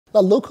Now,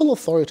 local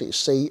authorities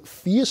say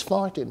fierce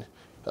fighting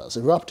has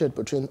erupted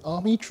between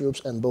army troops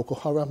and Boko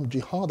Haram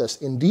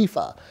jihadists in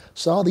Diffa,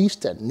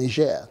 southeastern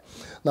Niger.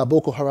 Now,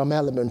 Boko Haram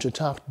elements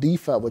attacked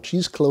Diffa, which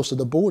is close to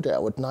the border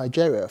with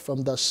Nigeria,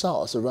 from the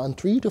south around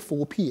 3 to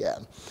 4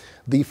 p.m.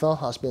 Diffa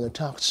has been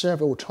attacked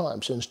several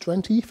times since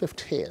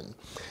 2015.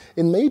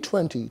 In May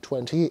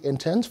 2020,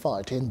 intense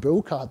fighting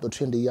broke out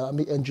between the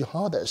army and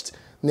jihadists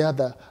near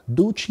the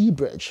Duchi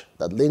Bridge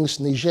that links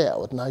Niger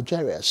with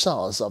Nigeria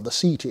south of the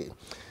city.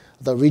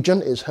 The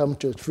region is home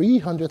to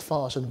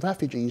 300,000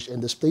 refugees and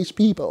displaced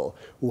people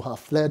who have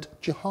fled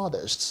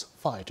jihadists'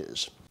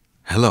 fighters.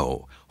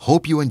 Hello,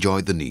 hope you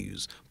enjoyed the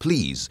news.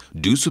 Please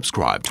do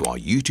subscribe to our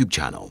YouTube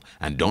channel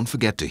and don't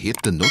forget to hit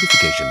the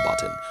notification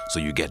button so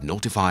you get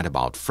notified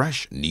about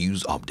fresh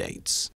news updates.